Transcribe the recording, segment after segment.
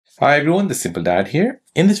Hi everyone, this is Simple Dad here.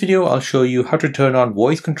 In this video, I'll show you how to turn on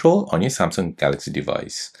voice control on your Samsung Galaxy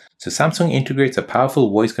device. So Samsung integrates a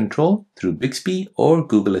powerful voice control through Bixby or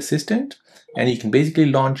Google Assistant, and you can basically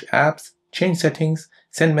launch apps, change settings,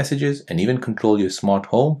 send messages, and even control your smart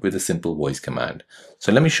home with a simple voice command.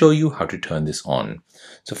 So let me show you how to turn this on.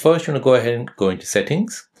 So first, you want to go ahead and go into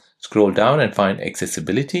settings, scroll down and find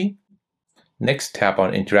accessibility. Next, tap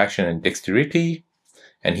on interaction and dexterity,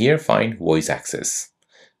 and here find voice access.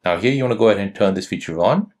 Now here you want to go ahead and turn this feature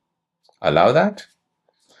on, allow that,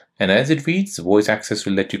 and as it reads, voice access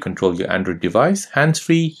will let you control your Android device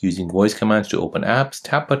hands-free using voice commands to open apps,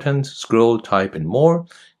 tap buttons, scroll, type, and more.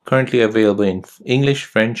 Currently available in English,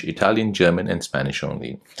 French, Italian, German, and Spanish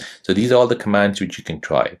only. So these are all the commands which you can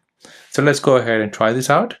try. So let's go ahead and try this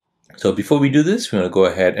out. So before we do this, we want to go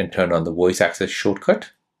ahead and turn on the voice access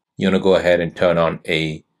shortcut. You want to go ahead and turn on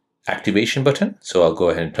a activation button. So I'll go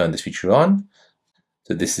ahead and turn this feature on.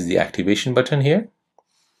 So this is the activation button here.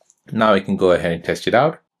 Now I can go ahead and test it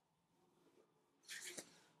out.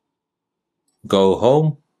 Go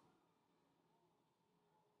home.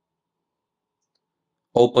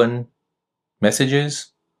 Open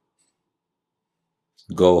messages.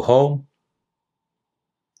 Go home.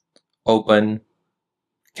 Open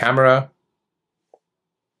camera.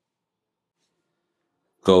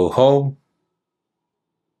 Go home.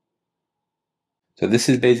 So this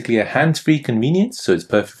is basically a hands-free convenience, so it's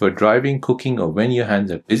perfect for driving, cooking, or when your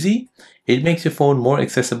hands are busy. It makes your phone more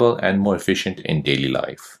accessible and more efficient in daily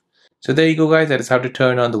life. So there you go guys, that is how to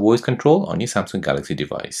turn on the voice control on your Samsung Galaxy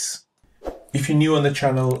device. If you're new on the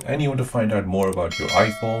channel and you want to find out more about your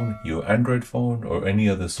iPhone, your Android phone, or any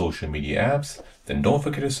other social media apps, then don't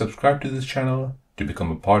forget to subscribe to this channel to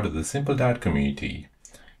become a part of the Simple Dad community.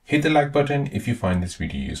 Hit the like button if you find this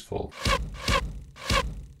video useful.